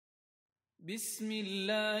بسم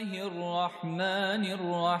الله الرحمن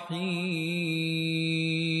الرحيم.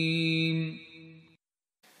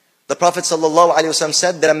 The Prophet ﷺ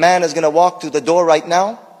said that a man is going to walk through the door right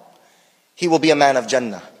now. He will be a man of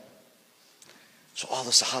Jannah. So all the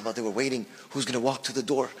Sahaba, they were waiting. Who's going to walk through the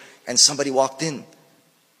door? And somebody walked in.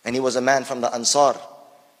 And he was a man from the Ansar.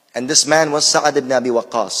 And this man was Sa'ad ibn Abi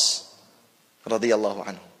Waqqas, radiyallahu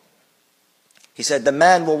anhu. He said, the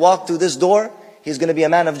man will walk through this door. He's going to be a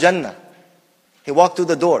man of Jannah. He walked through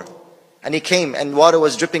the door. And he came, and water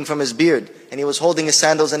was dripping from his beard. And he was holding his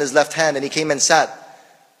sandals in his left hand. And he came and sat.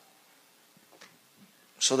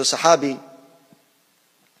 So the Sahabi,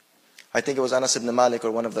 I think it was Anas ibn Malik or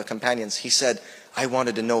one of the companions, he said, I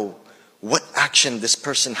wanted to know what action this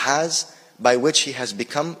person has by which he has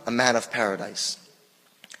become a man of paradise.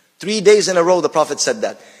 3 days in a row the Prophet said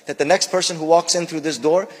that the next person who walks in through this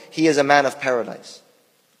door, he is a man of paradise.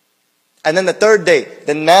 And then the third day,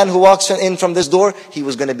 the man who walks in from this door, he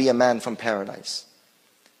was going to be a man from paradise.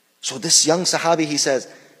 So this young Sahabi, he says,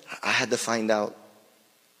 I had to find out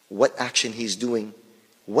what action he's doing,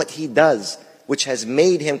 what he does, which has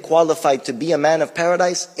made him qualified to be a man of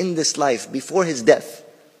paradise in this life, before his death.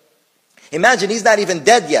 Imagine, he's not even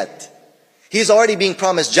dead yet. He's already being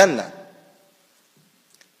promised Jannah.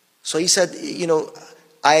 So he said,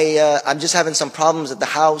 I'm just having some problems at the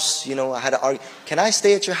house. I had to argue. Can I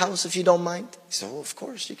stay at your house if you don't mind? He said, of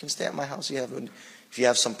course, you can stay at my house. If you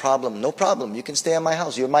have some problem, no problem. You can stay at my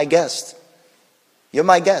house. You're my guest. You're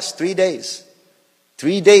my guest. 3 days.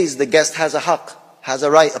 3 days the guest has a haqq, has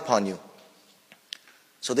a right upon you.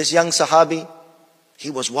 So this young Sahabi,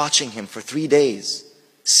 he was watching him for 3 days,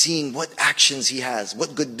 seeing what actions he has,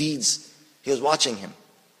 what good deeds. He was watching him.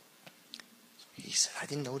 He said, I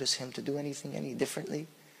didn't notice him to do anything any differently.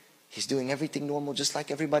 He's doing everything normal just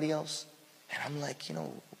like everybody else. And I'm like,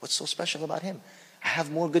 what's so special about him? I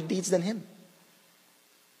have more good deeds than him.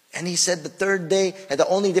 And he said the third day, and the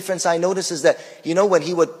only difference I noticed is that, when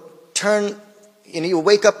he would turn, he would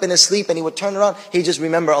wake up in his sleep and he would turn around, he'd just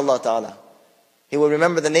remember Allah Ta'ala. He would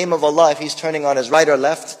remember the name of Allah if he's turning on his right or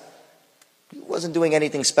left. He wasn't doing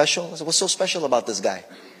anything special. I said, what's so special about this guy?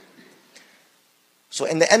 So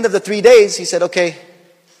in the end of the 3 days, he said, okay,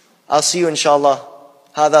 I'll see you inshallah.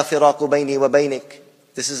 هَذَا فِرَاقُ بَيْنِي وَبَيْنِكَ.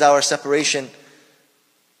 This is our separation.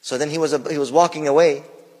 So then he was walking away.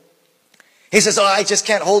 He says, I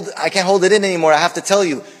can't hold it in anymore. I have to tell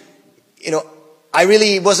you, I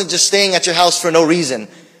really wasn't just staying at your house for no reason.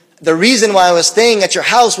 The reason why I was staying at your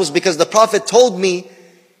house was because the Prophet told me,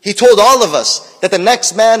 he told all of us, that the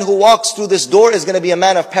next man who walks through this door is going to be a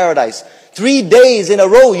man of paradise. 3 days in a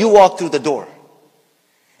row you walk through the door.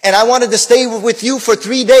 And I wanted to stay with you for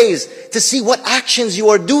 3 days to see what actions you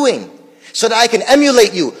are doing, so that I can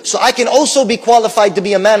emulate you, so I can also be qualified to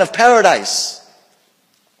be a man of paradise.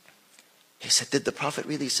 He said, did the Prophet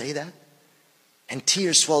really say that? And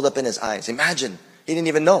tears swelled up in his eyes. Imagine, he didn't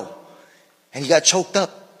even know. And he got choked up.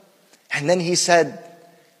 And then he said,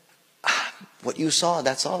 what you saw,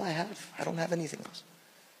 that's all I have. I don't have anything else.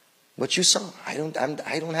 What you saw, I don't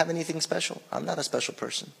have anything special. I'm not a special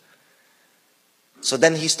person. So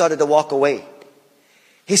then he started to walk away.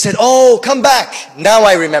 He said, oh, come back. Now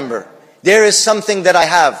I remember. There is something that I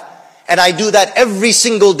have. And I do that every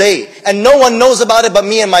single day. And no one knows about it but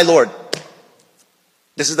me and my Lord.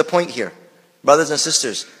 This is the point here. Brothers and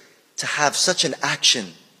sisters, to have such an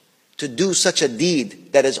action, to do such a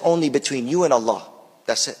deed that is only between you and Allah.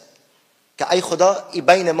 That's it. كَأَيْ خُدَاءِ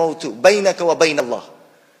بَيْنَ مَوْتُ بَيْنَكَ وَبَيْنَ اللَّهِ.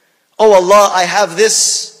 Oh Allah, I have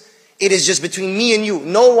this. It is just between me and you.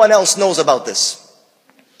 No one else knows about this.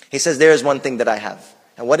 He says, there is one thing that I have.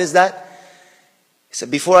 And what is that? He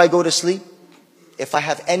said, before I go to sleep, if I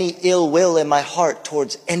have any ill will in my heart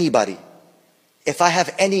towards anybody, if I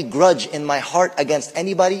have any grudge in my heart against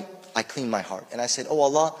anybody, I clean my heart. And I said, oh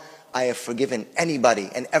Allah, I have forgiven anybody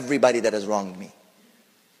and everybody that has wronged me.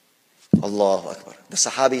 Allahu Akbar. The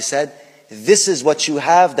Sahabi said, this is what you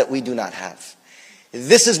have that we do not have.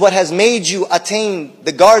 This is what has made you attain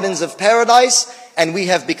the gardens of paradise, and we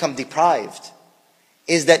have become deprived.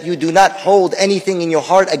 Is that you do not hold anything in your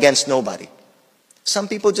heart against nobody. Some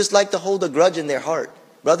people just like to hold a grudge in their heart.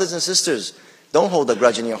 Brothers and sisters, don't hold a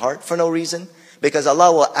grudge in your heart for no reason, because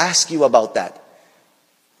Allah will ask you about that.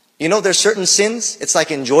 There's certain sins, it's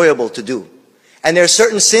like enjoyable to do. And there are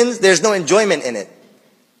certain sins, there's no enjoyment in it.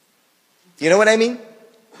 You know what I mean?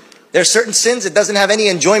 There are certain sins it doesn't have any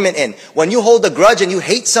enjoyment in. When you hold a grudge and you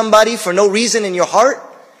hate somebody for no reason in your heart,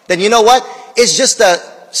 then you know what? It's just a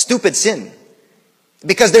stupid sin.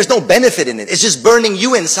 Because there's no benefit in it. It's just burning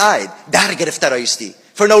you inside.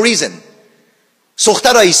 For no reason.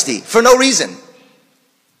 For no reason.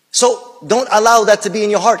 So don't allow that to be in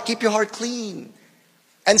your heart. Keep your heart clean.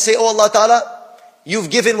 And say, oh Allah Ta'ala, you've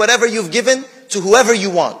given whatever you've given to whoever you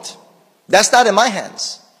want. That's not in my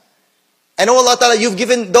hands. And oh Allah Ta'ala, you've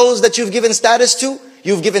given those that you've given status to,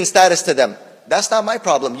 you've given status to them. That's not my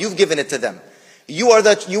problem. You've given it to them. You are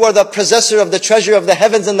the possessor of the treasure of the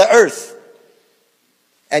heavens and the earth.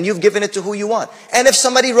 And you've given it to who you want. And if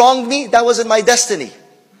somebody wronged me, that wasn't my destiny.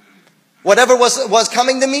 Whatever was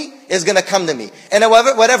coming to me is going to come to me. And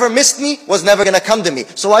whatever missed me was never going to come to me.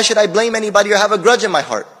 So why should I blame anybody or have a grudge in my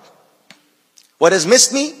heart? What has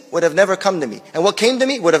missed me would have never come to me. And what came to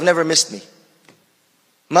me would have never missed me.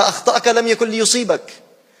 ما أخطأك لم يكن ليصيبك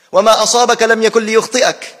وما أصابك لم يكن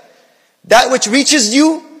ليخطئك. That which reaches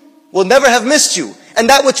you will never have missed you. And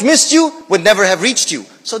that which missed you would never have reached you.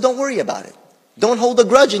 So don't worry about it. Don't hold a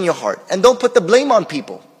grudge in your heart. And don't put the blame on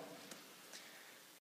people.